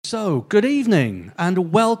So, good evening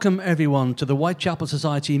and welcome everyone to the Whitechapel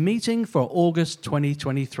Society meeting for August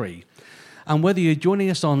 2023. And whether you're joining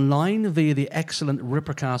us online via the excellent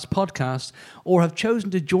Rippercast podcast or have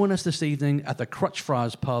chosen to join us this evening at the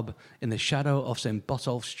Crutchfriars pub in the shadow of St.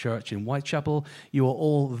 Botolph's Church in Whitechapel, you are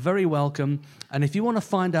all very welcome. And if you want to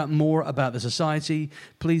find out more about the Society,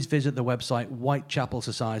 please visit the website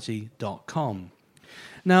whitechapelsociety.com.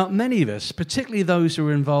 Now, many of us, particularly those who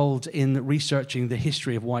are involved in researching the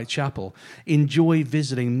history of Whitechapel, enjoy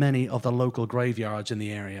visiting many of the local graveyards in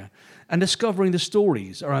the area and discovering the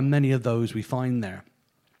stories around many of those we find there.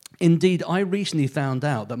 Indeed, I recently found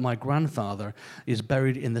out that my grandfather is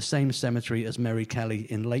buried in the same cemetery as Mary Kelly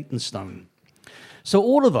in Leytonstone. So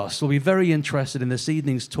all of us will be very interested in this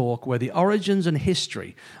evening's talk, where the origins and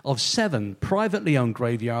history of 7 privately owned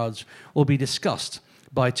graveyards will be discussed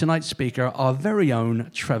by tonight's speaker, our very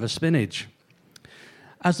own Trevor Spinage.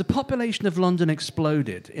 As the population of London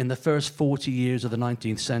exploded in the first 40 years of the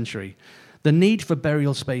 19th century, the need for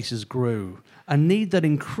burial spaces grew, a need that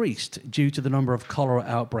increased due to the number of cholera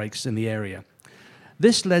outbreaks in the area.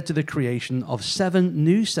 This led to the creation of 7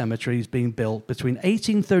 new cemeteries being built between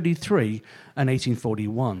 1833 and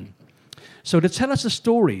 1841. So to tell us the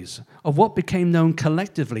stories of what became known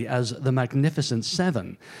collectively as the Magnificent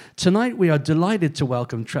Seven, tonight we are delighted to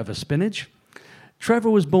welcome Trevor Spinage. Trevor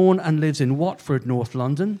was born and lives in Watford, North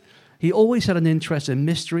London. He always had an interest in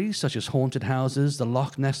mysteries such as haunted houses, the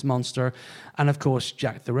Loch Ness Monster, and of course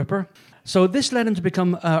Jack the Ripper. So this led him to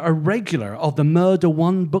become a regular of the Murder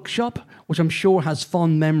One bookshop, which I'm sure has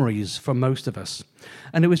fond memories for most of us.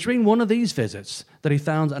 And it was during one of these visits that he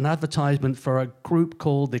found an advertisement for a group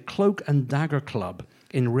called the Cloak and Dagger Club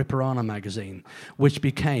in Ripperana magazine, which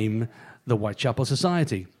became the Whitechapel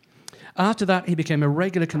Society. After that, he became a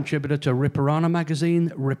regular contributor to Ripperana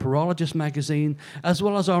magazine, Ripperologist magazine, as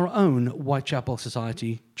well as our own Whitechapel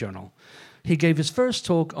Society journal. He gave his first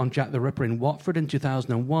talk on Jack the Ripper in Watford in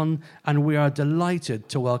 2001, and we are delighted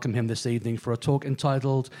to welcome him this evening for a talk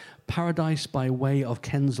entitled Paradise by Way of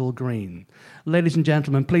Kensal Green. Ladies and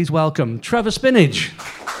gentlemen, please welcome Trevor Spinage.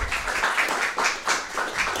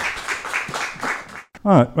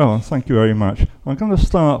 All right, well, thank you very much. I'm going to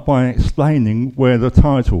start by explaining where the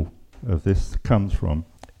title of this comes from.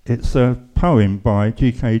 It's a poem by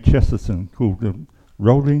G.K. Chesterton called The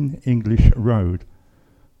Rolling English Road.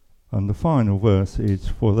 And the final verse is,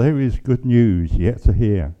 "For there is good news yet to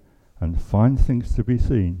hear, and fine things to be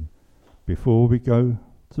seen, before we go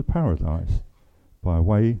to paradise, by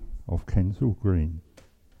way of Kensal Green."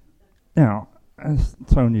 Now, as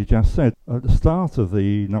Tony just said, at the start of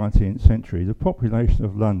the 19th century, the population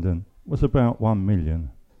of London was about 1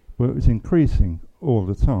 million, but it was increasing all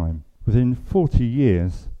the time. Within 40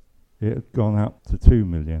 years, it had gone up to 2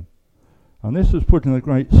 million. And this was putting a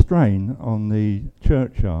great strain on the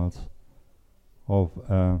churchyards of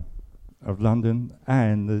London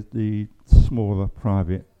and the smaller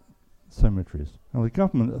private cemeteries. Now, the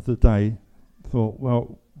government of the day thought,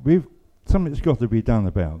 well, something's got to be done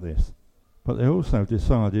about this. But they also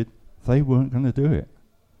decided they weren't going to do it.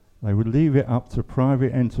 They would leave it up to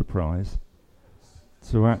private enterprise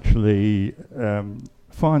to actually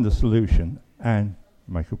find a solution and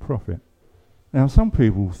make a profit. Now, some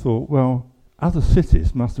people thought, well, other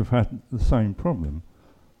cities must have had the same problem.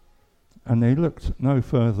 And they looked no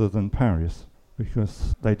further than Paris,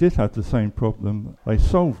 because they did have the same problem. They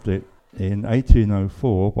solved it in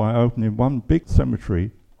 1804 by opening one big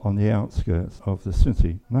cemetery on the outskirts of the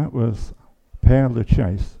city. And that was Père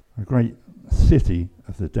Lachaise, a great city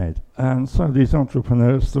of the dead. And so these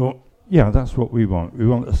entrepreneurs thought, yeah, that's what we want. We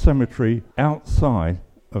want a cemetery outside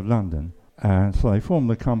of London. And so they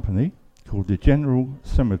formed a company called the General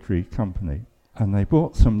Cemetery Company. And they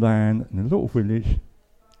bought some land in a little village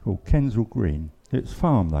called Kensal Green. It's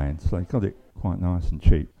farmland, so they got it quite nice and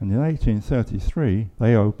cheap. And in 1833,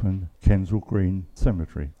 they opened Kensal Green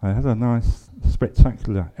Cemetery. They had a nice,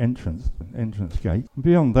 spectacular entrance gate. And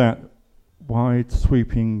beyond that, wide,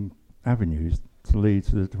 sweeping avenues to lead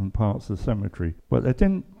to the different parts of the cemetery. But they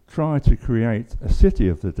didn't try to create a city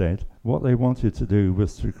of the dead. What they wanted to do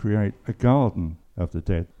was to create a garden of the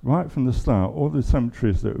dead. Right from the start, all the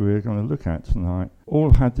cemeteries that we're going to look at tonight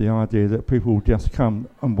all had the idea that people would just come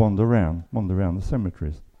and wander around the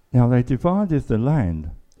cemeteries. Now, they divided the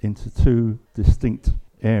land into 2 distinct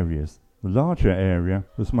areas. The larger area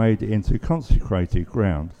was made into consecrated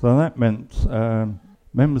ground. So that meant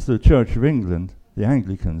members of the Church of England, the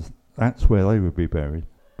Anglicans, that's where they would be buried.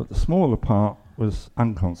 But the smaller part was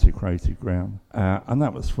unconsecrated ground, and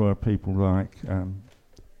that was for people like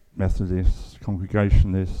Methodists,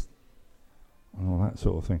 Congregationalists, and all that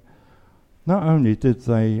sort of thing. Not only did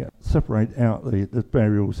they separate out the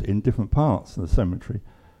burials in different parts of the cemetery,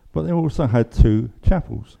 but they also had 2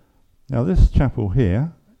 chapels. Now this chapel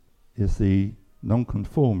here is the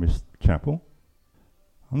nonconformist chapel,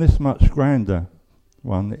 and this much grander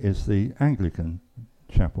one is the Anglican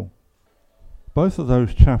chapel. Both of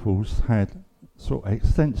those chapels had sort of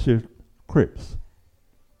extensive crypts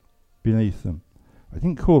beneath them. I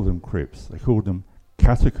didn't call them crypts, they called them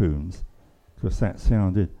catacombs, because that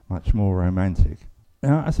sounded much more romantic.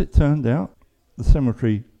 Now, as it turned out, the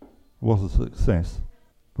cemetery was a success,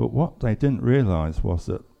 but what they didn't realise was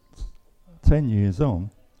that 10 years on,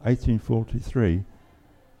 1843,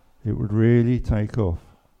 it would really take off.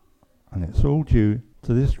 And it's all due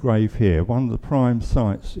to this grave here, one of the prime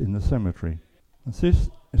sites in the cemetery. And this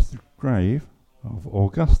is the grave of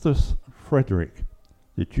Augustus Frederick,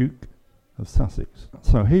 the Duke of Sussex.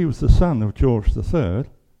 So he was the son of George III,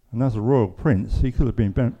 and as a royal prince he could have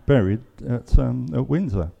been buried at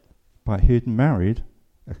Windsor, but he'd married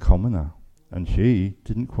a commoner and she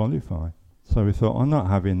didn't qualify. So he thought, I'm not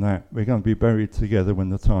having that, we're going to be buried together when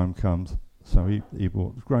the time comes. So he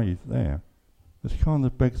bought the grave there. Which kind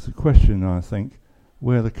of begs the question, I think,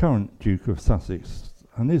 where the current Duke of Sussex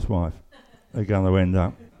and his wife are going to end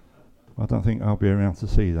up. I don't think I'll be around to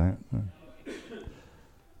see that.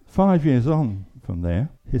 5 years on from there,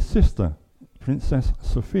 his sister, Princess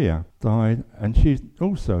Sophia, died, and she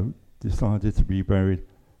also decided to be buried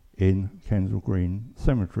in Kensal Green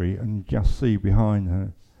Cemetery, and you just see behind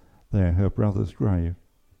her there her brother's grave.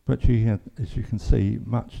 But she had, as you can see,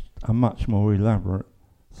 a much more elaborate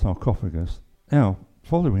sarcophagus. Now,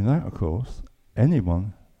 following that, of course,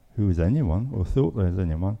 anyone who was anyone, or thought there was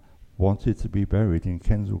anyone, wanted to be buried in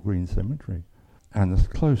Kensal Green Cemetery, and as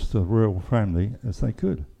close to the royal family as they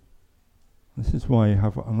could. This is why you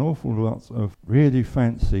have an awful lot of really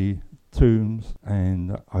fancy tombs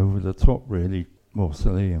and over-the-top, really,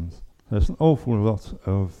 mausoleums. There's an awful lot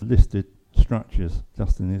of listed structures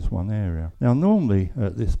just in this one area. Now, normally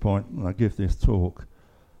at this point, when I give this talk,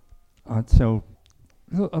 I'd tell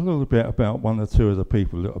a little bit about 1 or 2 of the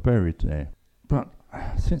people that are buried there. But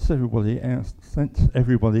since everybody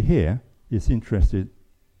here is interested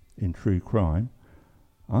in true crime,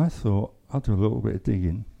 I thought I'd do a little bit of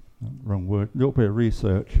digging, wrong word, a little bit of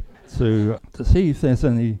research to see if there's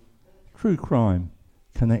any true crime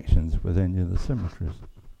connections with any of the cemeteries.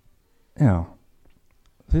 Now,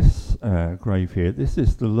 this grave here, this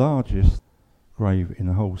is the largest grave in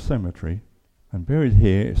the whole cemetery, and buried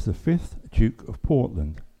here is the 5th Duke of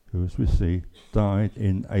Portland, who, as we see, died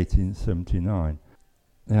in 1879.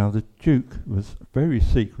 Now, the Duke was very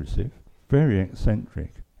secretive, very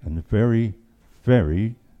eccentric, and very,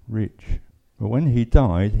 very rich. But when he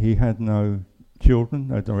died, he had no children,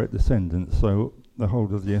 no direct descendants, so the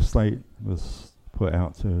whole of the estate was put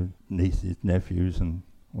out to nieces, nephews, and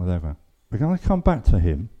whatever. We're going to come back to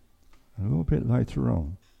him a little bit later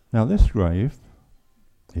on. Now, this grave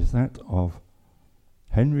is that of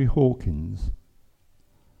Henry Hawkins,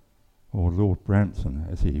 or Lord Brampton,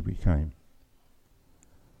 as he became.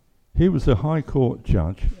 He was a High Court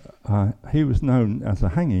judge. He was known as a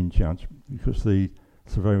hanging judge because of the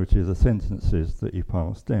severity of the sentences that he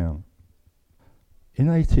passed down. In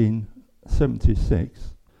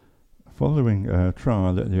 1876, following a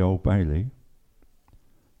trial at the Old Bailey,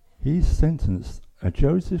 he sentenced a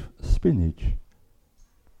Joseph Spinage,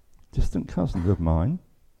 distant cousin of mine,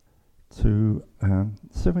 to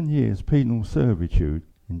 7 years penal servitude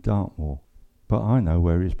in Dartmoor. But I know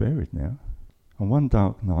where he's buried now. And one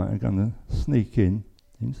dark night I'm going to sneak into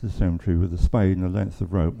the cemetery with a spade and a length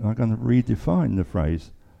of rope, and I'm going to redefine the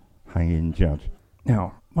phrase hanging judge.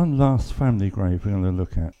 Now, one last family grave we're going to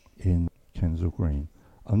look at in Kensal Green.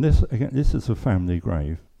 And this, again, this is a family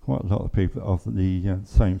grave. Quite a lot of people of the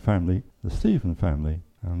same family, the Stephen family,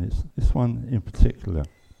 and it's this one in particular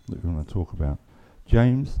that we're going to talk about.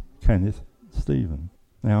 James Kenneth Stephen.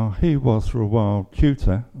 Now, he was for a while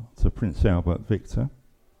tutor to Prince Albert Victor,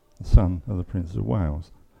 the son of the Prince of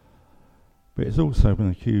Wales. But he's also been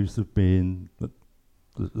accused of being the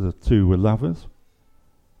two were lovers,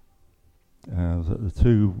 that the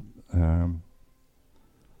two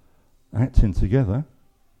acting together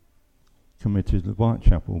committed the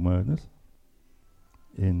Whitechapel murders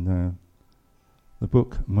in the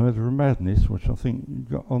book Murder and Madness, which I think you've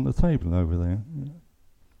got on the table over there.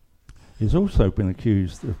 He's also been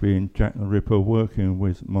accused of being Jack the Ripper working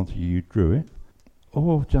with Montague Druitt,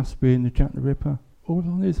 or just being the Jack the Ripper all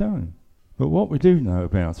on his own. But what we do know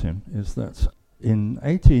about him is that in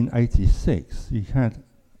 1886 he had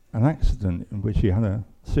an accident in which he had a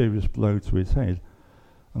serious blow to his head,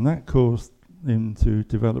 and that caused him to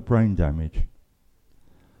develop brain damage.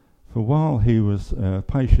 For a while he was a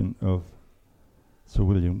patient of Sir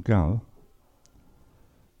William Gull,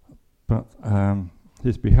 but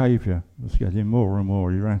his behaviour was getting more and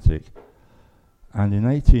more erratic, and in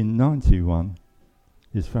 1891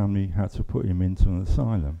 his family had to put him into an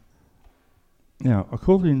asylum. Now,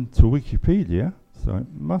 according to Wikipedia, so it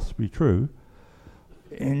must be true,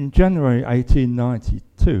 in January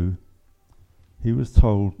 1892 he was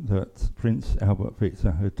told that Prince Albert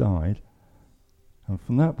Victor had died, and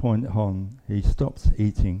from that point on he stopped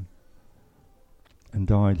eating and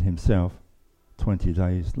died himself 20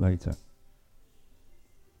 days later.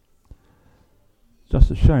 Just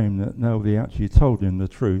a shame that nobody actually told him the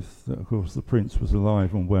truth, that of course the prince was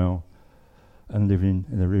alive and well and living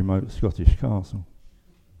in a remote Scottish castle.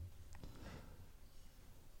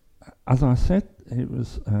 As I said, it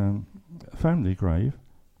was a family grave.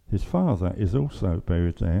 His father is also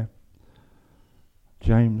buried there,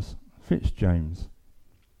 James Fitzjames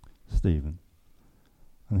Stephen,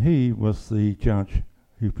 and he was the judge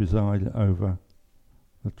who presided over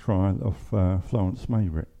the trial of Florence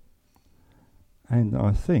Maybrick, and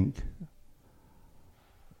I think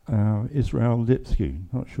Israel Lipsky,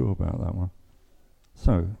 not sure about that one.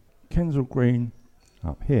 So, Kensal Green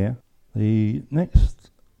up here. The next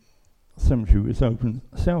cemetery was opened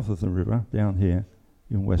south of the river, down here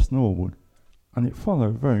in West Norwood, and it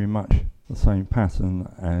followed very much the same pattern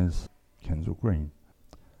as Kensal Green.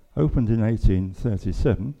 Opened in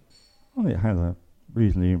 1837, and it had a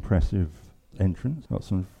reasonably impressive entrance, got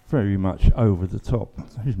some very much over the top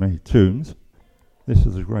tombs. This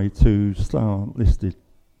is a Grade 2 star listed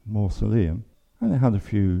mausoleum, and it had a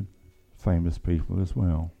few famous people as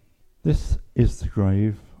well. This is the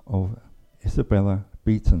grave of Isabella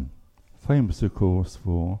Beeton, famous of course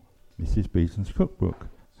for Mrs. Beeton's cookbook.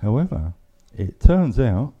 However, it turns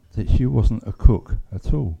out that she wasn't a cook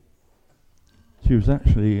at all. She was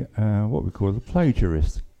actually what we call a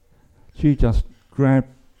plagiarist. She just grabbed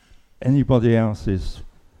anybody else's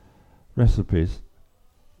recipes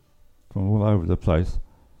from all over the place,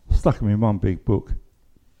 stuck them in one big book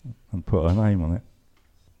and put her name on it.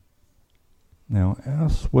 Now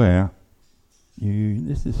elsewhere,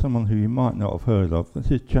 this is someone who you might not have heard of. This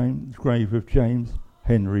is the grave of James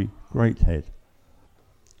Henry Greathead,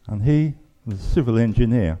 and he was a civil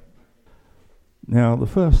engineer. Now the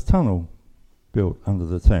first tunnel built under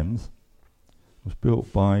the Thames was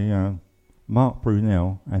built by Mark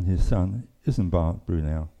Brunel and his son Isambard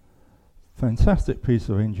Brunel. Fantastic piece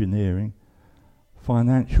of engineering,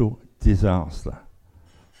 financial disaster.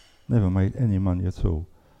 Never made any money at all.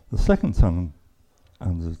 The second tunnel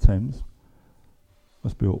under the Thames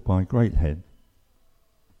was built by Greathead,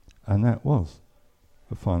 and that was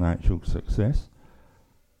a financial success.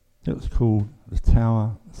 It was called the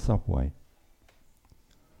Tower Subway,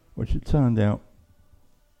 which it turned out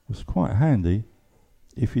was quite handy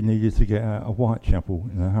if you needed to get out of Whitechapel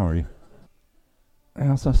in a hurry.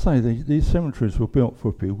 As I say, these cemeteries were built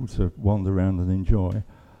for people to wander around and enjoy,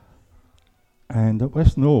 and at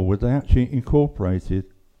West Norwood they actually incorporated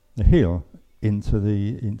the hill into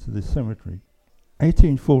the cemetery.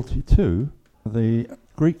 1842, the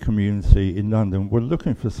Greek community in London were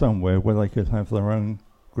looking for somewhere where they could have their own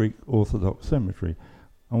Greek Orthodox cemetery,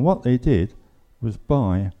 and what they did was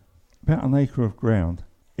buy about an acre of ground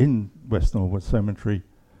in West Norwood Cemetery,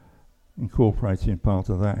 incorporating part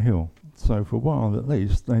of that hill. So for a while at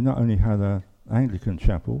least, they not only had an Anglican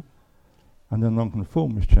chapel and a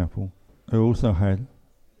Nonconformist chapel, they also had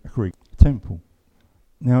a Greek temple.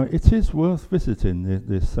 Now it is worth visiting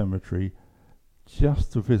this cemetery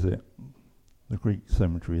just to visit the Greek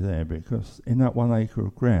cemetery there, because in that 1 acre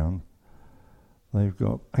of ground they've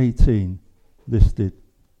got 18 listed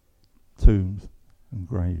tombs and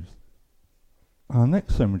graves. Our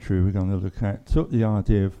next cemetery we're going to look at took the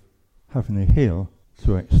idea of having a hill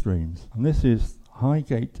to extremes, and this is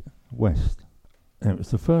Highgate West. It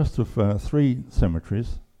was the first of 3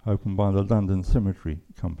 cemeteries opened by the London Cemetery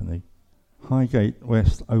Company. Highgate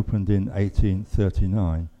West opened in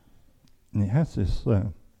 1839, and it has this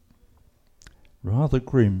rather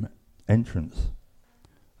grim entrance.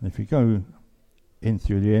 And if you go in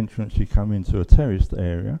through the entrance, you come into a terraced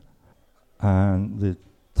area, and the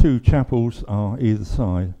 2 chapels are either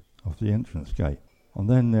side of the entrance gate. And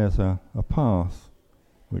then there's a path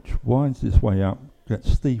which winds its way up, gets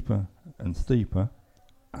steeper and steeper,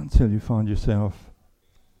 until you find yourself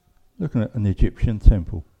looking at an Egyptian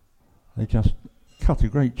temple. They just cut a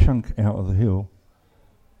great chunk out of the hill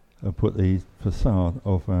and put the facade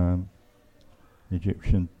of an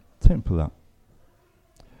Egyptian temple up.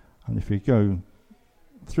 And if you go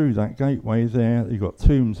through that gateway there, you've got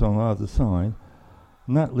tombs on either side,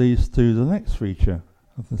 and that leads to the next feature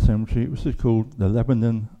of the cemetery. It was called the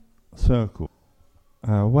Lebanon Circle.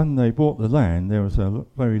 When they bought the land, there was a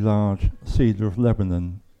very large cedar of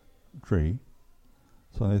Lebanon tree.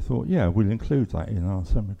 So they thought, yeah, we'll include that in our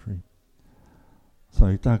cemetery. So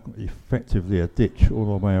they dug effectively a ditch all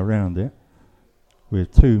the way around it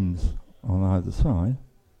with tombs on either side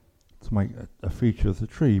to make a feature of the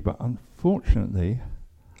tree. But unfortunately,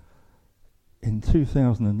 in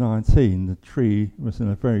 2019, the tree was in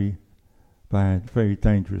a very bad, very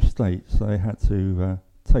dangerous state, so they had to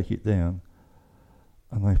take it down.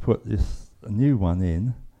 And they put a new one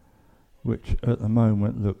in, which at the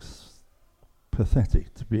moment looks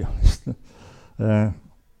pathetic, to be honest. I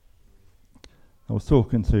was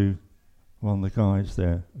talking to one of the guys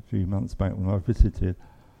there a few months back when I visited,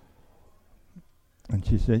 and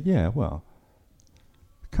she said, "Yeah, well,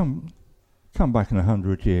 come back in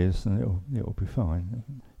 100 years and it'll be fine."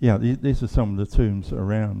 Yeah, these are some of the tombs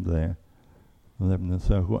around there, the Lebanon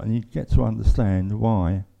Circle, and you get to understand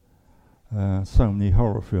why so many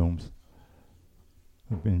horror films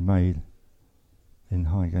have been made in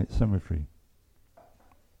Highgate Cemetery.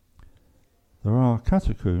 There are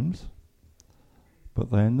catacombs,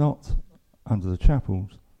 but they're not under the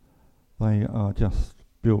chapels. They are just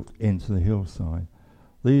built into the hillside.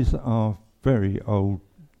 These are very old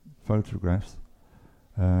photographs.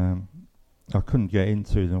 I couldn't get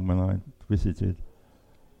into them when I visited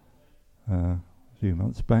a few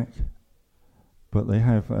months back, but they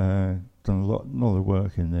have done a lot of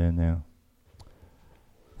work in there now.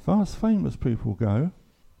 As far as famous people go,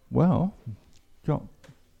 well, got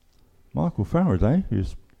Michael Faraday,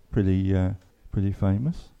 who's pretty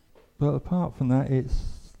famous. But apart from that,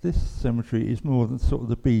 this cemetery is more than sort of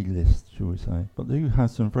the B list, shall we say. But they do have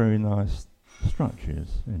some very nice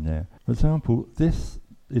structures in there. For example, this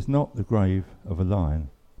is not the grave of a lion.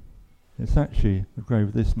 It's actually the grave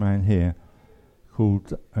of this man here,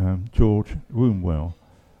 called George Wombwell.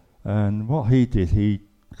 And what he did, he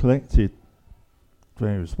collected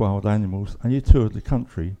various wild animals, and he toured the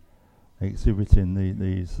country exhibiting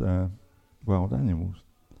these wild animals,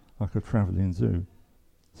 like a travelling zoo.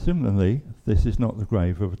 Similarly, this is not the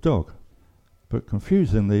grave of a dog, but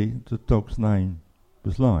confusingly, the dog's name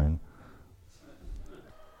was Lion.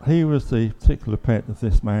 He was the particular pet of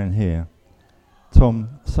this man here,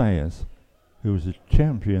 Tom Sayers, who was a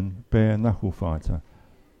champion bare knuckle fighter.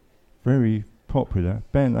 Very popular.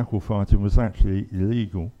 Bare knuckle fighting was actually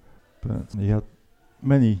illegal, but he had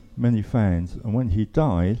many fans, and when he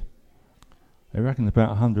died, they reckon about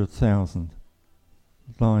 100,000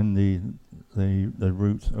 lined the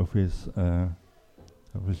route of his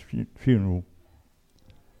funeral.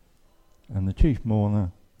 And the chief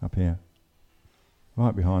mourner up here,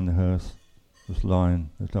 right behind the hearse, was Lion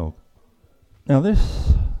the dog. Now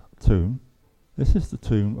this is the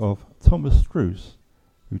tomb of Thomas Druce,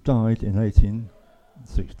 who died in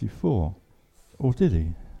 1864. Or did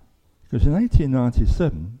he? Because in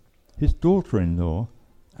 1897, his daughter-in-law,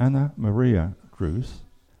 Anna Maria Druce,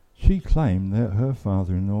 she claimed that her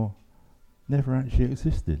father-in-law never actually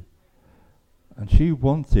existed. And she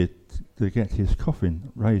wanted to get his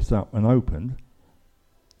coffin raised up and opened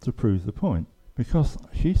to prove the point. Because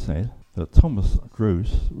she said that Thomas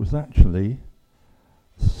Druce was actually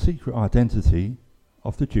the secret identity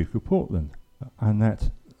of the Duke of Portland, and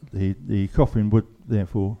that the coffin would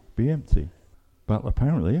therefore be empty. But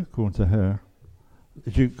apparently, according to her,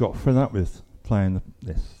 the Duke got fed up with playing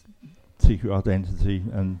this secret identity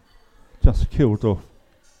and just killed off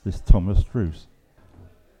this Thomas Druce.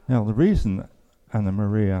 Now, the reason Anna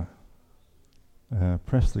Maria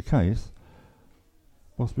pressed the case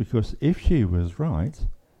was because if she was right,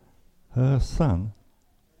 her son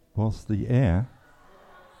was the heir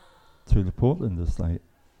to the Portland estate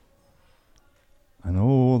and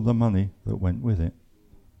all the money that went with it.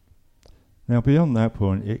 Now, beyond that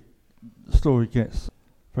point, the story gets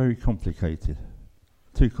very complicated.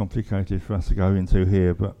 Too complicated for us to go into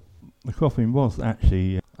here, but the coffin was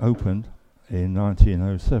actually opened in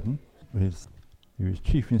 1907 with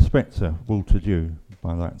Chief Inspector Walter Dew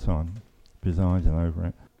by that time presiding over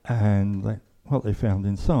it, and what they found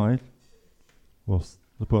inside was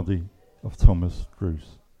the body of Thomas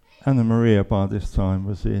Druce. Anna Maria by this time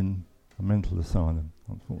was in a mental asylum,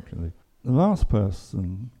 unfortunately. The last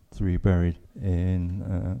person to be buried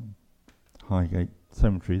in Highgate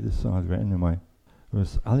Cemetery, this side of it anyway,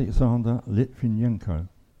 was Alexander Litvinenko.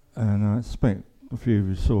 And I expect a few of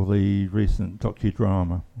you saw the recent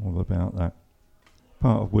docudrama all about that,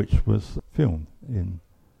 part of which was filmed in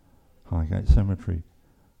Highgate Cemetery.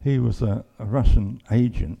 He was a Russian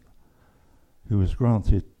agent who was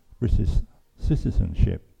granted British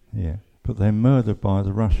citizenship here, but then murdered by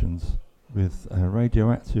the Russians with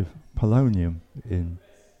radioactive polonium in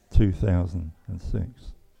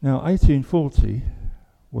 2006. Now, 1840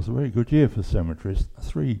 was a very good year for cemeteries.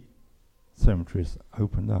 3 cemeteries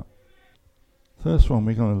opened up. First one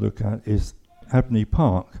we're going to look at is Abney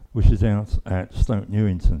Park, which is out at Stoke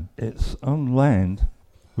Newington. It's on land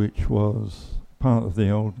which was part of the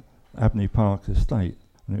old Abney Park estate,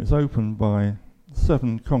 and it was opened by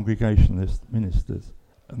 7 Congregationalist ministers.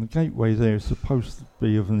 And the gateway there is supposed to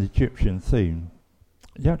be of an Egyptian theme.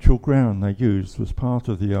 The actual ground they used was part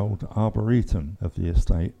of the old arboretum of the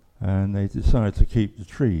estate, and they decided to keep the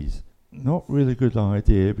trees. Not really a good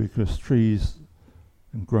idea, because trees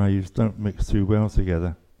and graves don't mix too well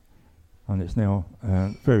together, and it's now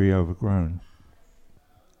very overgrown.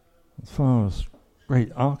 As far as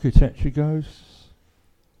great architecture goes,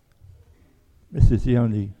 this is the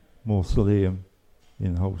only mausoleum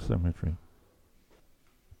in the whole cemetery.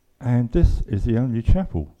 And this is the only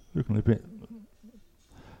chapel, looking a bit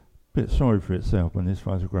sorry for itself when this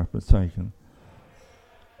photograph was taken.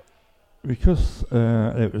 Because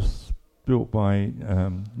it was built by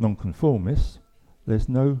nonconformists, there's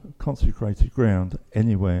no consecrated ground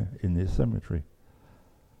anywhere in this cemetery.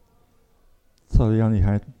 So they only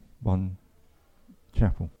had one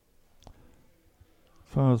chapel.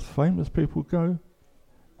 As far as famous people go,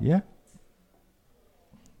 yeah.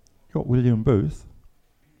 Got William Booth,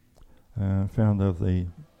 founder of the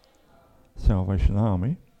Salvation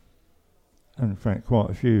Army. And in fact,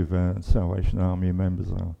 quite a few of Salvation Army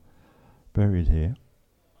members are buried here.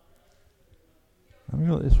 And we've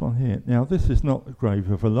got this one here. Now, this is not the grave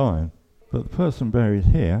of a lion, but the person buried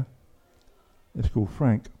here is called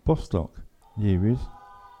Frank Bostock. Here he is,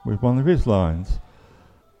 with one of his lions.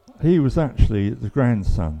 He was actually the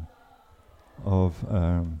grandson of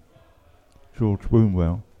George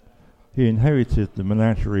Wombwell. He inherited the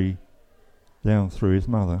menagerie down through his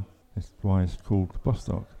mother. That's why it's called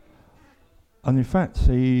Bostock. And in fact,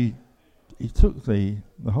 he took the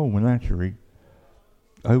whole menagerie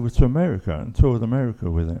over to America and toured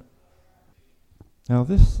America with it. Now,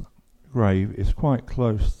 this grave is quite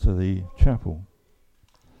close to the chapel.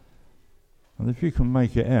 And if you can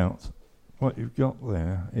make it out, what you've got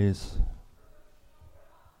there is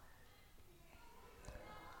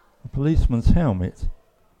a policeman's helmet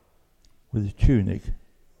with a tunic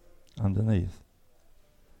underneath.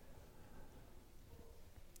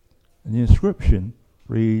 And the inscription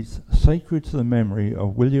reads, "Sacred to the memory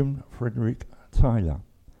of William Frederick Tyler,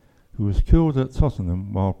 who was killed at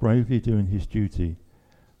Tottenham while bravely doing his duty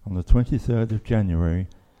on the 23rd of January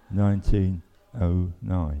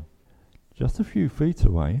 1909. Just a few feet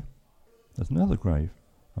away, there's another grave,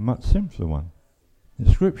 a much simpler one. The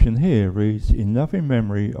inscription here reads, "In loving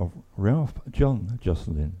memory of Ralph John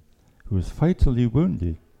Jocelyn, who was fatally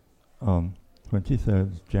wounded on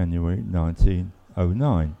 23rd of January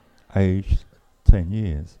 1909, aged 10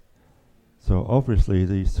 years. So obviously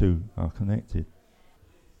these two are connected.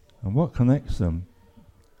 And what connects them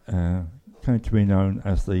came to be known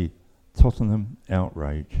as the Tottenham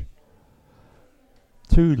outrage.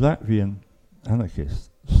 2 Latvian anarchists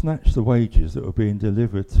snatched the wages that were being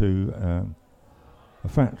delivered to a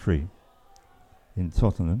factory in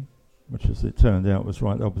Tottenham, which, as it turned out, was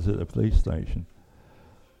right opposite the police station.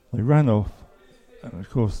 They ran off and, of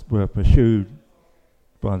course, were pursued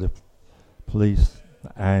by the police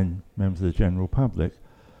and members of the general public.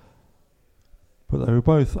 But they were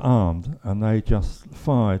both armed, and they just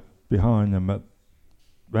fired behind them at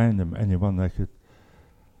random, anyone they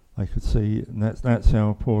could see, and that's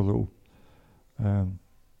how poor little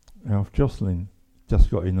Ralph Jocelyn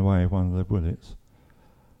just got in the way of one of the bullets.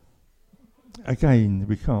 Again,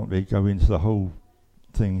 we can't really go into the whole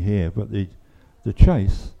thing here, but the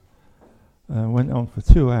chase went on for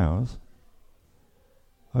 2 hours,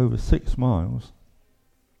 over 6 miles,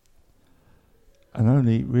 and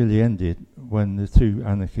only really ended when the 2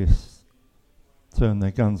 anarchists turned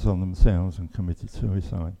their guns on themselves and committed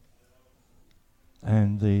suicide.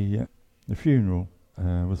 And the funeral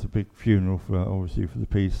was a big funeral obviously for the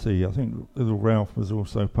PC. I think little Ralph was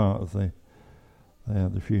also part of the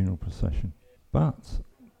funeral procession. But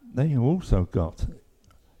they also got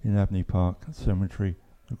in Abney Park Cemetery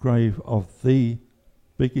the grave of the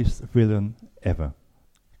biggest villain ever,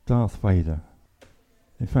 Darth Vader.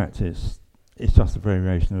 In fact, it's just a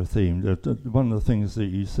variation of a theme. One of the things that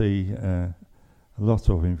you see a lot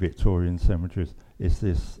of in Victorian cemeteries is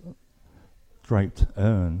this draped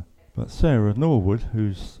urn. But Sarah Norwood,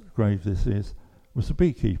 whose grave this is, was a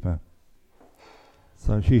beekeeper.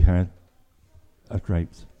 So she had a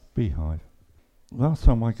draped beehive. Last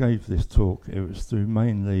time I gave this talk, it was to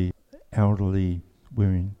mainly elderly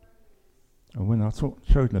women And when I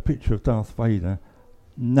showed him a picture of Darth Vader,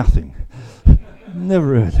 nothing.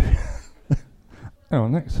 Never heard of it. Our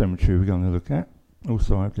next cemetery we're going to look at,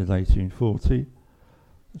 also opened in 1840,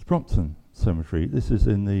 is Brompton Cemetery. This is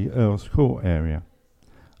in the Earl's Court area.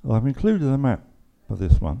 Well, I've included a map for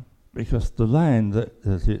this one because the land that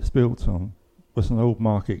it's built on was an old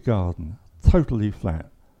market garden, totally flat.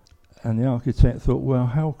 And the architect thought, well,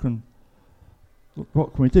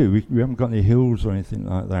 what can we do? We haven't got any hills or anything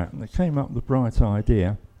like that. And they came up with the bright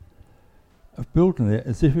idea of building it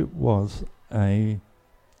as if it was a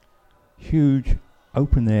huge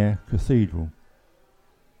open-air cathedral.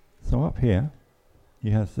 So up here,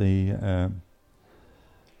 you have the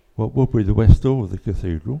what would be the west door of the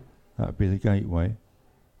cathedral. That would be the gateway.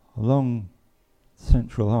 Along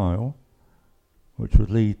central aisle, which would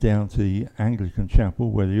lead down to the Anglican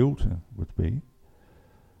chapel where the altar would be.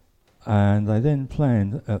 And they then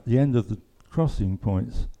planned at the end of the crossing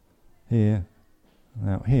points here and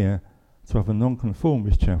out here to have a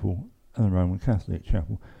nonconformist chapel and a Roman Catholic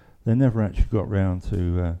chapel. They never actually got round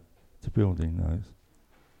to building those.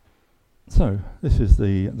 So this is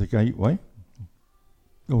the gateway,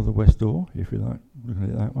 or the west door, if you like, looking at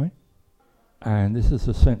it that way. And this is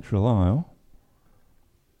the central aisle,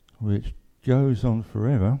 which goes on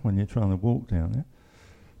forever when you're trying to walk down there,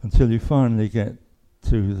 until you finally get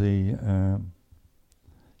to the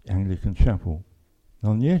Anglican chapel.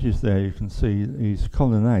 On the edges there you can see these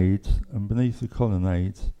colonnades, and beneath the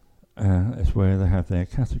colonnades is where they have their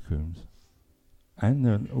catacombs. And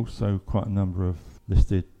there are also quite a number of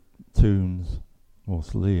listed tombs,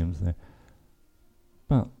 mausoleums there.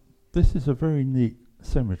 But this is a very neat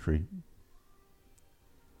cemetery,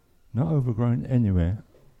 not overgrown anywhere.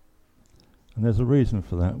 And there's a reason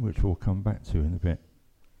for that, which we'll come back to in a bit.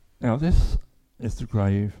 Now this is the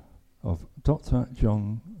grave of Dr.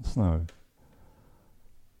 John Snow.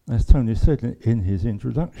 As Tony said in his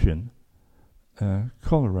introduction,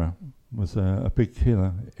 cholera was a big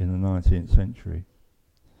killer in the 19th century.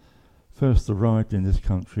 First arrived in this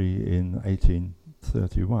country in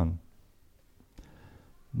 1831.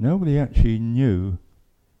 Nobody actually knew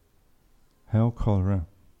how cholera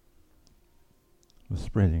was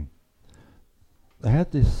spreading. They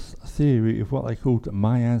had this theory of what they called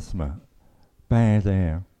miasma, bad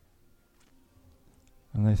air.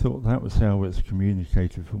 And they thought that was how it's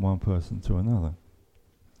communicated from one person to another.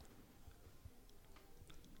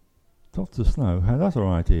 Dr. Snow had other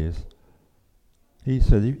ideas. He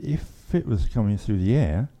said if it was coming through the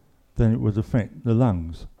air, then it would affect the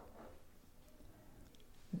lungs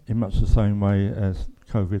in much the same way as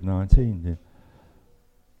COVID-19 did.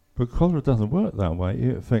 But cholera doesn't work that way.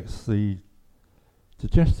 It affects the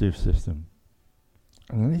digestive system.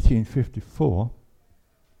 And in 1854,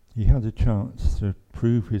 he had a chance to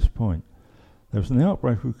prove his point. There was an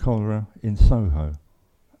outbreak of cholera in Soho,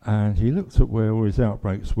 and he looked at where all his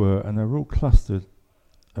outbreaks were, and they were all clustered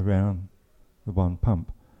around the one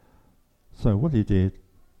pump. So what he did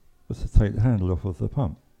was to take the handle off of the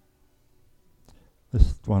pump.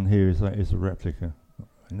 This one here is a replica,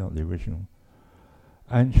 not the original.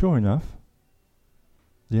 And sure enough,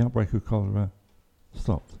 the outbreak of cholera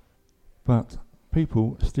stopped. But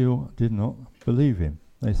people still did not believe him.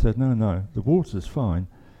 They said, no, the water's fine.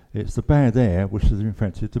 It's the bad air which has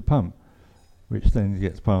infected the pump, which then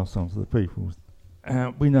gets passed on to the people.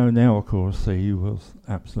 We know now, of course, that he was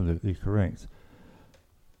absolutely correct.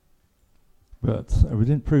 But we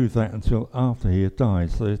didn't prove that until after he had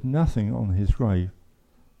died, so there's nothing on his grave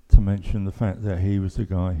to mention the fact that he was the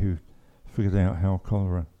guy who figured out how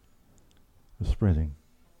cholera was spreading.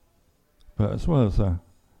 But as well as a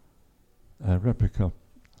replica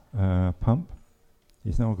pump,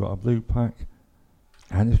 he's now got a blue plaque,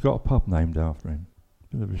 and he's got a pub named after him.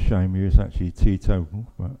 Bit of a shame he was actually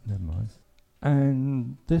teetotal, but never mind.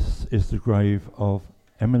 And this is the grave of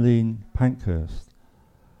Emmeline Pankhurst.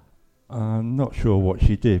 I'm not sure what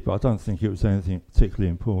she did, but I don't think it was anything particularly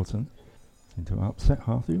important. Seemed to upset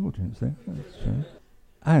half the audience there.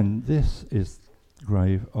 And this is the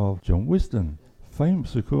grave of John Wisdom,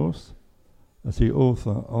 famous, of course, as the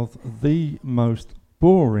author of the most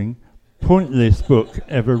boring, pointless book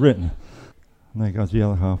ever written. And there goes the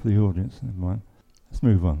other half of the audience, never mind. Let's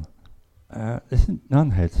move on. This is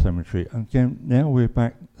Nunhead Cemetery. Again, now we're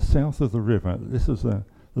back south of the river. This is the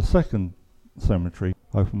second cemetery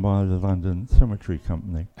opened by the London Cemetery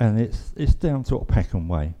Company. And it's down sort of Peckham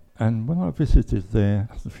Way. And when I visited there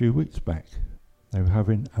a few weeks back, they were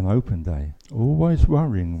having an open day. Always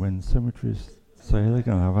worrying when cemeteries say they're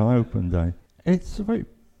going to have an open day. It's a very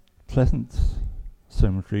pleasant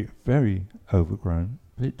cemetery, very overgrown,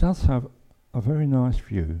 but it does have a very nice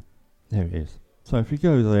view. There it is. So if you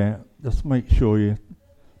go there, just make sure you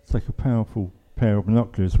take a powerful pair of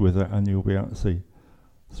binoculars with it and you'll be able to see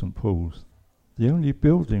St Paul's. The only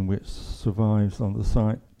building which survives on the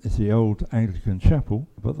site is the old Anglican chapel,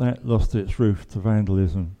 but that lost its roof to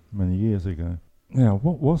vandalism many years ago. Now,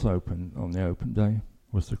 what was open on the open day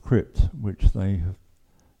was the crypt, which they have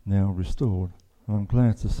now restored. And I'm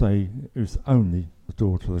glad to say it was only the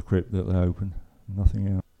door to the crypt that they opened, nothing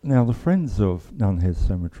else. Now, the Friends of Nunhead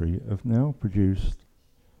Cemetery have now produced,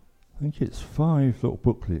 I think it's 5 little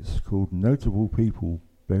booklets called Notable People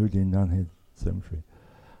Buried in Nunhead Cemetery.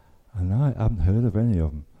 And I haven't heard of any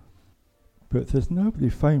of them. But there's nobody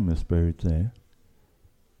famous buried there.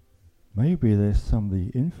 Maybe there's somebody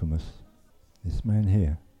infamous. This man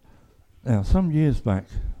here. Now, some years back,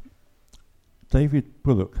 David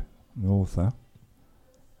Bullock, an author,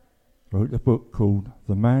 wrote a book called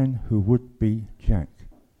The Man Who Would Be Jack.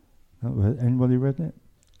 Anybody read it?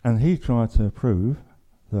 And he tried to prove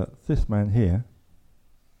that this man here,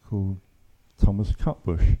 called Thomas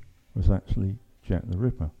Cutbush, was actually Jack the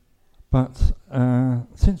Ripper. But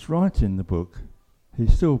since writing the book,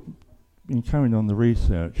 he's still been carrying on the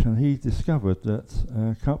research, and he discovered that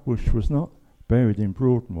Cutbush was not buried in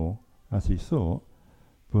Broadmoor, as he thought,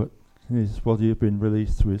 but his body had been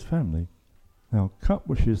released to his family. Now,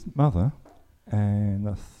 Cutbush's mother, and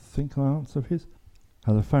I think an aunt of his,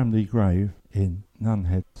 had a family grave in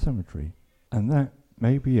Nunhead Cemetery. And that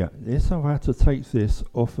may be it. Yes, I've had to take this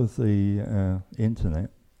off of the internet.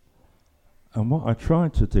 And what I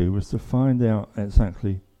tried to do was to find out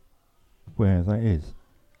exactly where that is.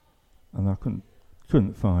 And I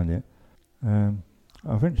couldn't find it.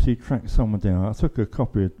 I eventually tracked someone down. I took a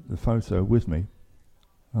copy of the photo with me.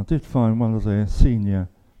 I did find one of their senior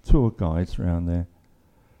tour guides around there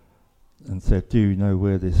and said, "Do you know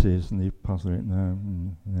where this is?" And he puzzled it,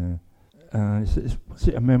 no. He said, "Is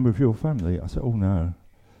it a member of your family?" I said, "Oh, no.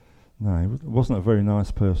 No, he wasn't a very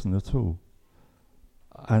nice person at all."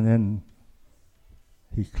 And then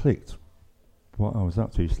he clicked what I was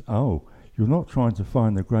up to. He said, "Oh, you're not trying to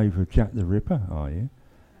find the grave of Jack the Ripper, are you?"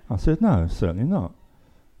 I said, "No, certainly not.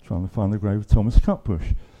 Trying to find the grave of Thomas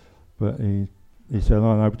Cutbush." But he said,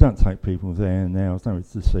 "Oh, no, we don't take people there now. There's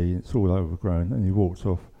nothing to see. It's all overgrown." And he walked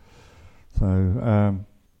off. So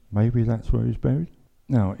maybe that's where he's buried.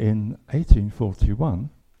 Now, in 1841,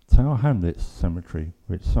 Tower Hamlets Cemetery,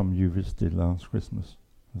 which some of you visited last Christmas,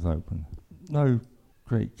 was open. No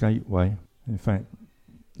great gateway. In fact,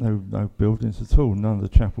 no buildings at all. None of the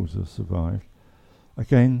chapels have survived.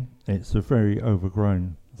 Again, it's a very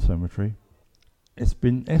overgrown cemetery. It's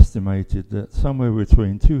been estimated that somewhere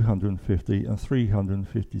between 250 and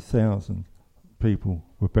 350,000 people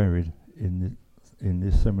were buried in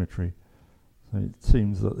this cemetery. So it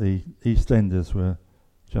seems that the East Enders were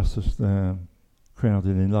just as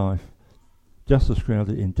crowded in life, just as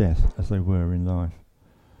crowded in death as they were in life.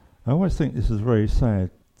 I always think this is a very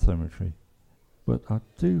sad cemetery, but I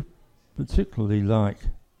do particularly like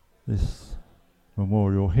this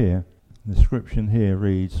memorial here. The inscription here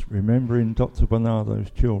reads, "Remembering Dr.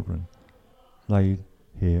 Barnardo's children laid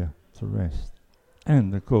here to rest."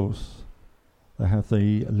 And of course, they have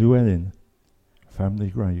the Llewellyn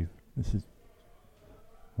family grave. This is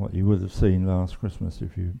what you would have seen last Christmas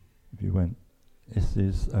if you went. This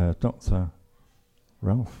is Dr.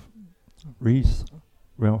 Ralph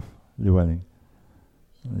Llewellyn.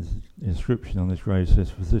 There's the inscription on this grave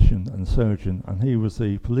says physician and surgeon, and he was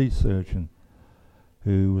the police surgeon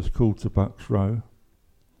who was called to Bucks Row,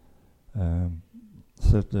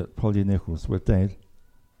 said that Polly Nichols were dead,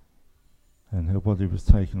 and her body was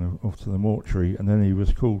taken off to the mortuary, and then he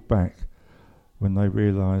was called back when they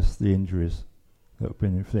realised the injuries that had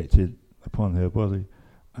been inflicted upon her body,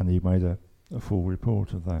 and he made a full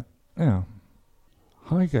report of that. Now,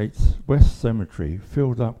 Highgate's West Cemetery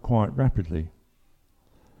filled up quite rapidly,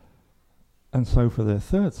 and so for their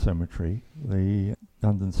third cemetery, the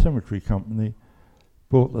London Cemetery Company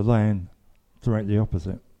bought the land directly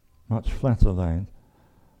opposite, much flatter land,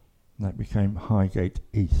 and that became Highgate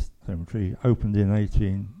East Cemetery, opened in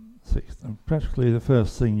 1860. And practically the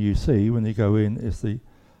first thing you see when you go in is the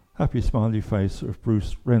happy smiley face of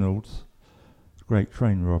Bruce Reynolds, the great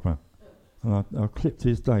train robber. And I've clipped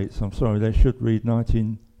his dates. I'm sorry, they should read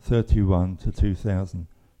 1931 to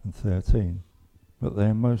 2013. But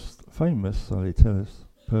their most famous, so they tell us,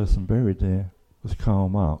 person buried there was Karl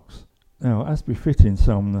Marx. Now, as befitting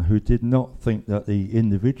someone who did not think that the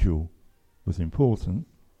individual was important,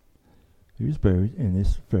 he was buried in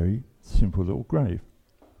this very simple little grave,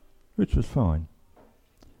 which was fine.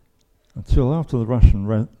 Until after the Russian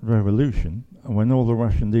Revolution, and when all the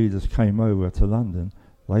Russian leaders came over to London,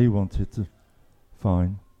 they wanted to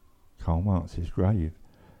find Karl Marx's grave,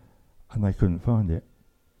 and they couldn't find it.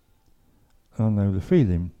 And I know the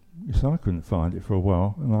feeling, because I couldn't find it for a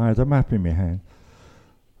while, and I had a map in my hand.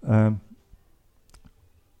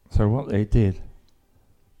 So what they did,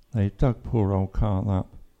 they dug poor old Karl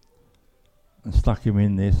up and stuck him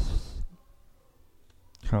in this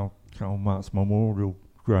Karl Marx memorial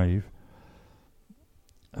grave,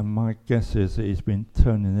 and my guess is that he's been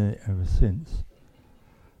turning in it ever since.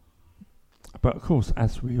 But of course,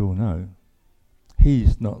 as we all know,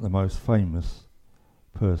 he's not the most famous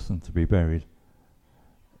person to be buried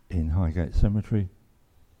in Highgate Cemetery.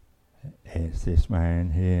 It's this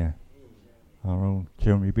man here, our old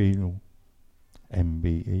Jeremy Beadle,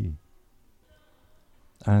 MBE.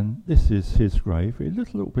 And this is his grave. It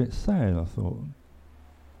looked a little bit sad, I thought.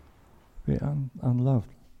 A bit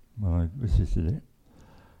unloved when I visited it.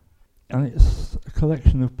 And it's a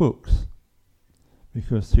collection of books,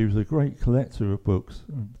 because he was a great collector of books,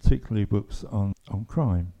 particularly books on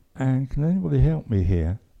crime. And can anybody help me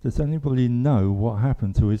here? Does anybody know what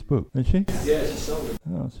happened to his book? Did she? Yeah, she sold it.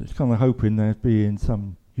 Oh, so she's kind of hoping they'd be in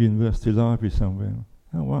some university library somewhere.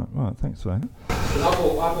 Oh, right, thanks for that. Because I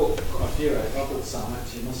bought quite a few. I bought some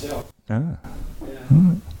actually myself. Ah. Yeah.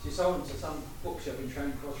 Right. She sold them to some bookshop in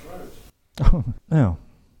Charing Cross Road. Oh, now,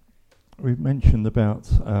 we've mentioned about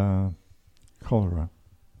cholera.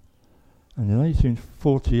 And in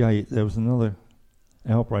 1848, there was another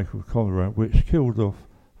outbreak of cholera which killed off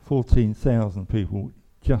 14,000 people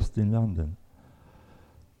just in London.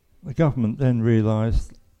 The government then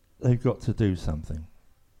realised they've got to do something.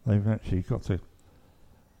 They've actually got to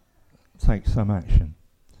take some action.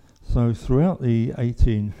 So throughout the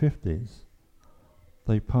 1850s,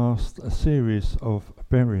 they passed a series of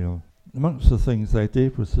burial. Amongst the things they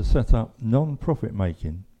did was to set up non-profit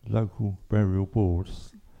making local burial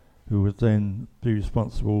boards who would then be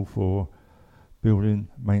responsible for building,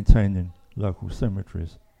 maintaining local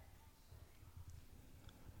cemeteries.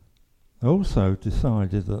 They also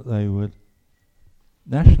decided that they would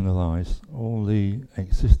nationalise all the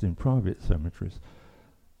existing private cemeteries.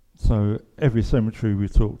 So every cemetery we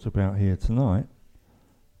talked about here tonight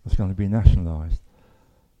was going to be nationalised.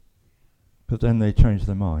 But then they changed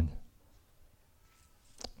their mind.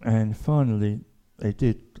 And finally, they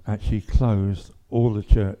did actually close all the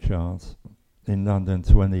churchyards in London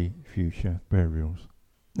to any future burials.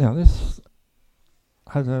 Now, this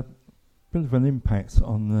had a bit of an impact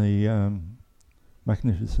on the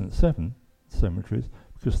Magnificent Seven cemeteries,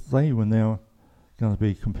 because they were now going to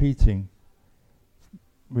be competing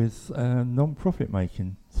with non-profit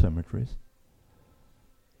making cemeteries,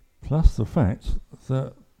 plus the fact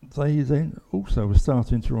that they then also were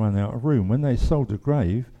starting to run out of room. When they sold a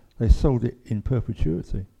grave, they sold it in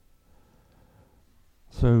perpetuity.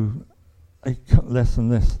 So they cut less and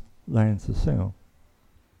less land to sell.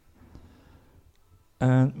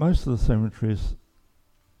 And most of the cemeteries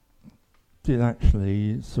did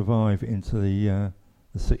actually survive into the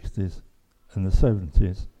 60s and the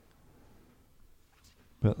 70s.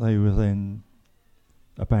 But they were then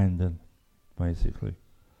abandoned, basically.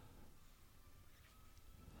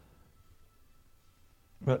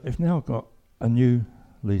 But they've now got a new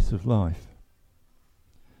lease of life.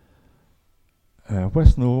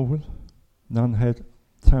 West Norwood, Nunhead,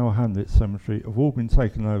 Tower Hamlets Cemetery have all been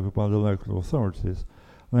taken over by the local authorities.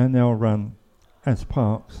 They are now run as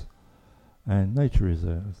parks and nature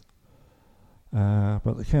reserves.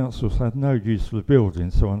 But the council's had no use for the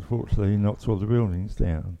buildings, so unfortunately knocked all the buildings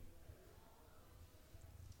down.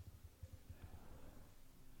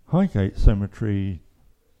 Highgate Cemetery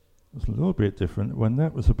was a little bit different. When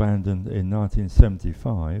that was abandoned in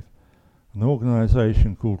 1975, an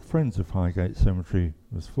organisation called Friends of Highgate Cemetery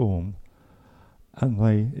was formed, and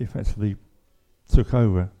they effectively took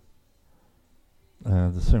over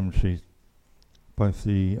the cemetery, both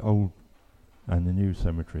the old and the new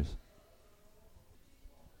cemeteries.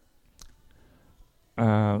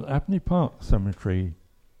 Abney Park Cemetery,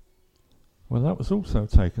 well, that was also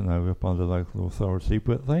taken over by the local authority,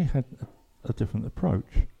 but they had a different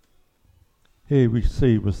approach. Here we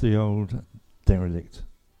see was the old derelict,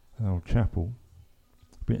 old chapel,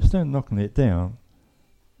 but instead of knocking it down,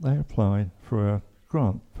 they applied for a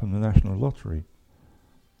grant from the National Lottery.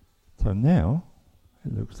 So now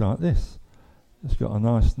it looks like this. It's got a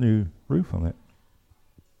nice new roof on it.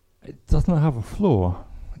 It doesn't have a floor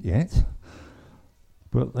yet,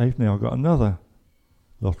 but they've now got another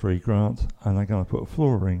lottery grant and they're going to put a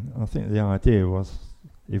flooring. I think the idea was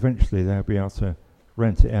eventually they'll be able to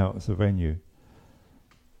rent it out as a venue.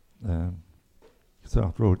 So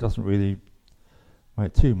after all, it doesn't really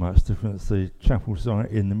make too much difference. The chapel's right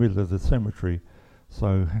in the middle of the cemetery,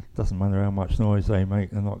 So it doesn't matter how much noise they make,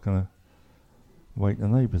 they're not going to wake the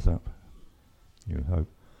neighbours up, you would hope.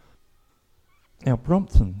 Now,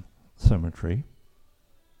 Brompton Cemetery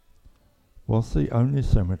was the only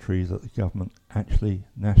cemetery that the government actually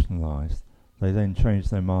nationalised. They then changed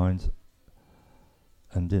their minds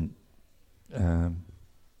and didn't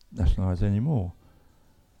nationalise anymore.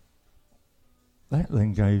 That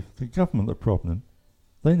then gave the government the problem.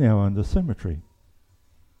 They now own the cemetery.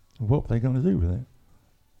 What are they going to do with it?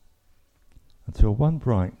 Until one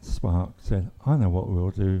bright spark said, I know what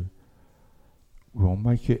we'll do. We'll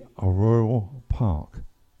make it a royal park.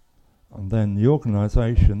 And then the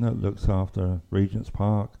organisation that looks after Regent's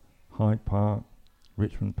Park, Hyde Park,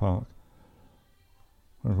 Richmond Park,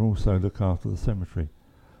 will also look after the cemetery.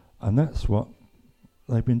 And that's what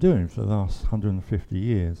they've been doing for the last 150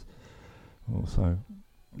 years. Also,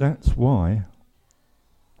 that's why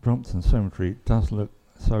Brompton Cemetery does look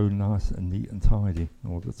so nice and neat and tidy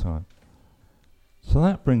all the time. So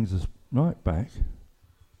that brings us right back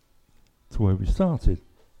to where we started,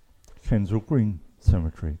 Kensal Green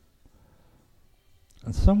Cemetery.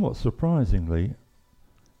 And somewhat surprisingly,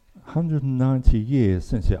 190 years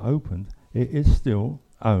since it opened, it is still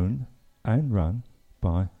owned and run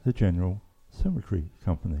by the General Cemetery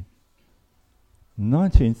Company.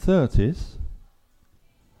 1930s,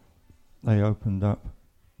 they opened up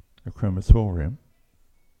a crematorium,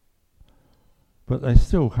 but they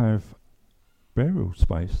still have burial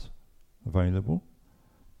space available,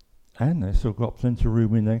 and they've still got plenty of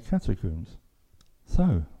room in their catacombs.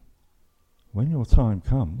 So, when your time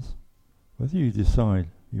comes, whether you decide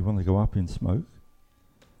you want to go up in smoke,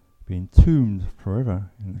 be entombed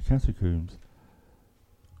forever in the catacombs,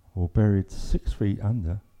 or buried 6 feet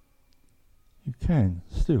under, you can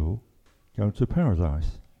still go to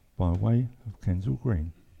paradise by way of Kensal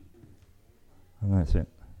Green. And that's it.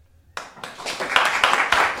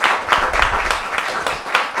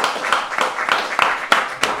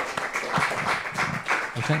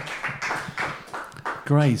 Okay.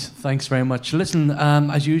 Great. Thanks very much. Listen,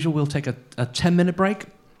 as usual, we'll take a 10-minute break.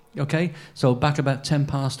 Okay? So back about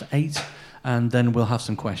 8:10, and then we'll have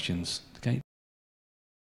some questions. Okay?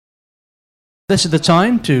 This is the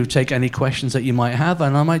time to take any questions that you might have,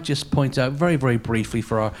 and I might just point out very, very briefly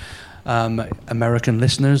for our American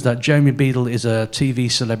listeners that Jeremy Beadle is a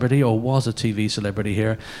TV celebrity, or was a TV celebrity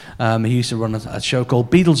here. He used to run a show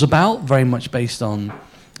called Beadle's About, very much based on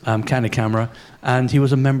Candid Camera, and he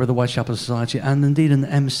was a member of the Whitechapel Society and indeed an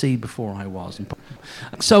MC before I was.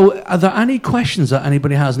 So are there any questions that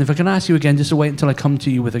anybody has? And if I can ask you again, just to wait until I come to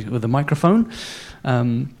you with a microphone,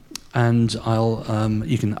 and I'll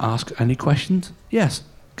you can ask any questions. Yes,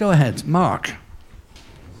 go ahead, Mark.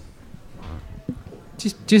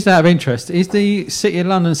 Just out of interest, is the City of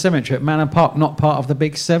London Cemetery at Manor Park not part of the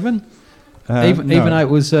Big Seven? Even though it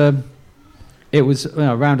was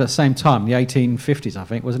around at the same time, the 1850s, I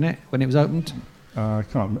think, wasn't it, when it was opened? I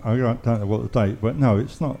don't know what the date, but no,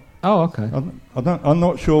 it's not. Oh, okay. I'm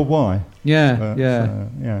not sure why. Yeah.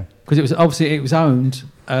 Because it was obviously owned.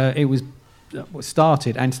 It was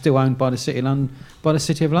started and still owned by the City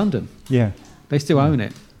of London. Yeah. They still own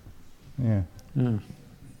it. Yeah.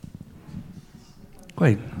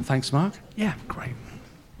 Great. Thanks, Mark. Yeah, great.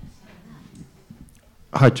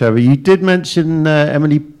 Hi, Trevor. You did mention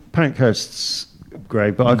Emily Pankhurst's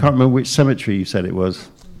grave, but I can't remember which cemetery you said it was.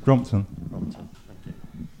 Brompton.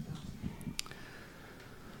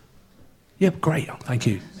 Yep, great. Thank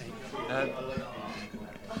you.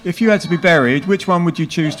 If you had to be buried, which one would you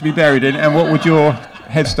choose to be buried in, and what would your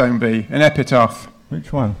headstone be? An epitaph?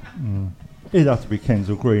 Which one? It'd have to be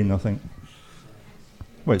Kensal Green, I think.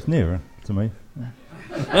 Well, it's nearer to me.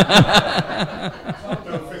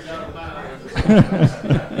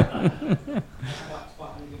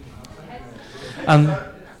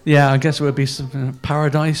 Yeah, I guess it would be some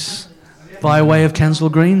paradise by way of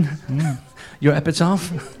Kensal Green. Your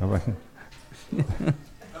epitaph. I reckon.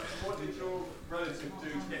 What did your relative do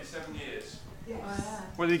to get 7 years?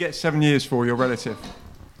 What did he get 7 years for, your relative?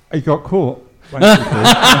 He got caught.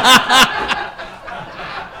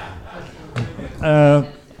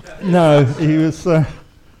 No, he was...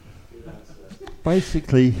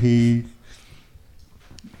 basically,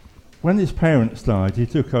 when his parents died, he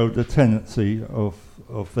took over the tenancy of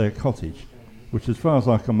their cottage, which as far as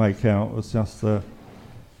I can make out was just a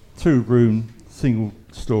 2-room,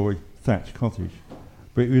 single-storey thatched cottage.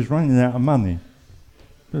 But he was running out of money.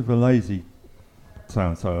 Bit of a lazy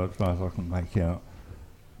so-and-so as far as I can make out.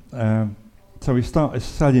 So he started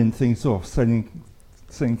selling things off, selling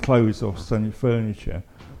clothes off, selling furniture.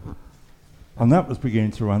 And that was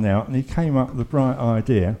beginning to run out, and he came up with the bright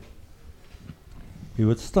idea he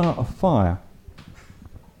would start a fire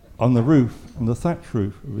on the roof, on the thatch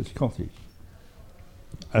roof of his cottage,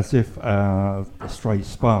 as if a stray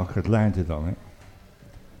spark had landed on it.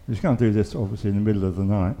 He was going to do this obviously in the middle of the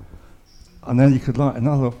night, and then he could light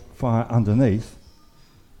another fire underneath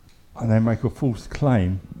and then make a false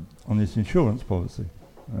claim on his insurance policy.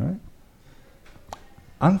 All right?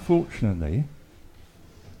 Unfortunately,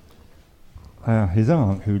 his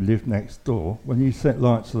aunt, who lived next door, when he set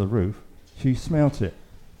lights to the roof, she smelt it,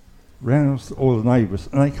 roused all the neighbours,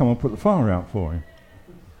 and they come and put the fire out for him.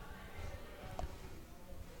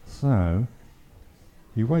 So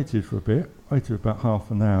he waited for a bit, waited about half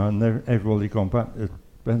an hour, and everybody gone back to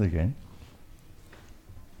bed again.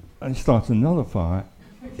 And he started another fire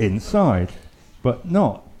inside, but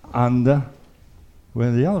not under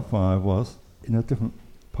where the other fire was, in a different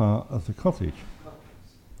part of the cottage,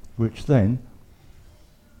 which then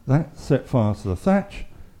that set fire to the thatch,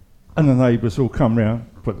 and the neighbours all come round,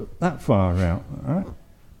 put that fire out. Right?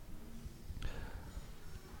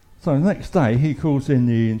 So the next day he calls in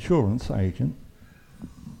the insurance agent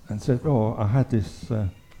and said, "Oh, I had this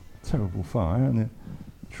terrible fire," and the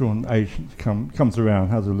insurance agent comes around,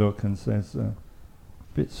 has a look, and says, "A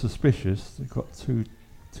bit suspicious. They've got two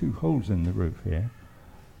holes in the roof here."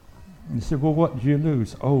 And he said, "Well, what did you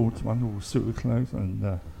lose?" "Oh, it's my little suit of clothes and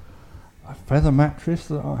a feather mattress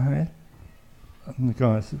that I had." And the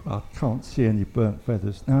guy said, "Well, I can't see any burnt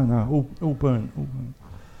feathers." No, all burnt, all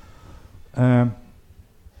burnt.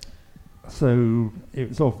 So it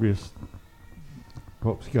was obvious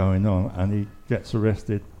what was going on, and he gets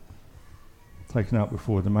arrested, taken up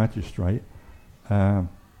before the magistrate. The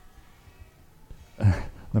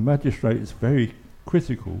magistrate is very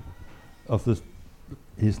critical of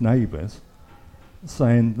his neighbours,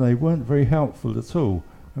 saying they weren't very helpful at all.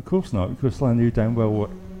 Of course not, because they knew damn well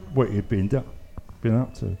what he'd been up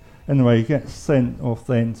to. Anyway, he gets sent off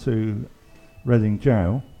then to Reading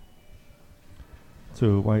Jail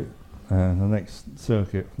to await the next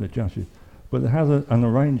circuit from the judges. But they had an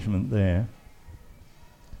arrangement there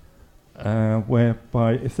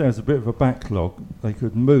whereby if there was a bit of a backlog, they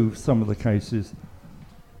could move some of the cases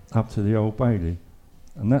up to the Old Bailey.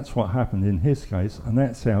 And that's what happened in his case, and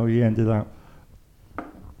that's how he ended up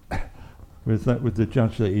with the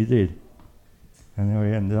judge that he did. And how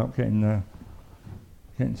he ended up getting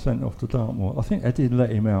sent off to Dartmoor. I think they did let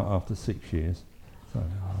him out after 6 years. So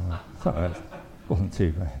that wasn't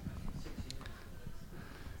too bad.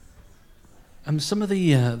 Some of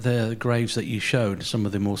the graves that you showed, some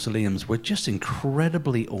of the mausoleums, were just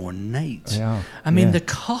incredibly ornate. Yeah. I mean, the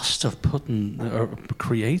cost of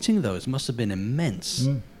creating those must have been immense.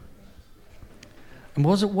 Mm. And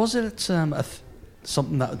was it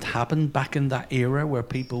something that had happened back in that era where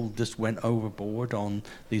people just went overboard on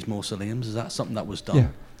these mausoleums? Is that something that was done? Yeah.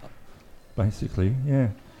 Basically, yeah.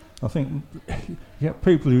 I think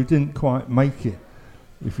people who didn't quite make it,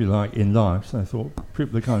 if you like, in life. So I thought,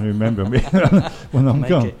 people are going to remember me when I'm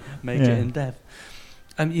gone. Make it in death.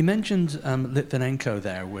 You mentioned Litvinenko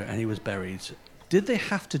there, and he was buried. Did they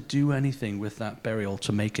have to do anything with that burial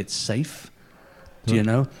to make it safe? Do you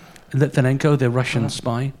know? Litvinenko, the Russian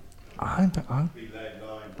spy? Lead-lined.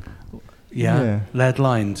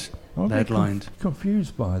 I'm Lead-lined.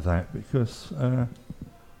 Confused by that, because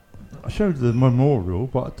I showed the memorial,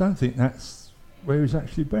 but I don't think that's where he's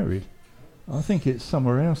actually buried. I think it's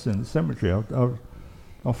somewhere else in the cemetery.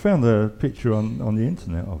 I found a picture on the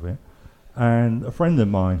internet of it, and a friend of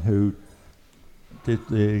mine who did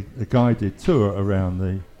the guided tour around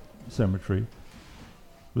the cemetery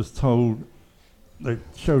was told, they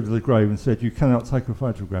showed the grave and said, "You cannot take a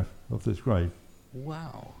photograph of this grave."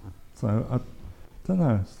 Wow. So I don't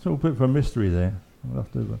know. It's still a bit of a mystery there. I'll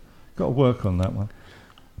have to got to work on that one.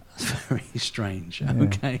 That's very strange. Yeah.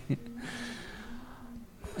 Okay.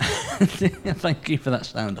 Thank you for that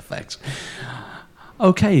sound effect.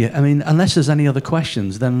 Okay, I mean, unless there's any other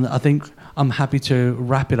questions, then I think I'm happy to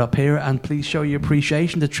wrap it up here, and please show your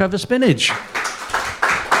appreciation to Trevor Spinage.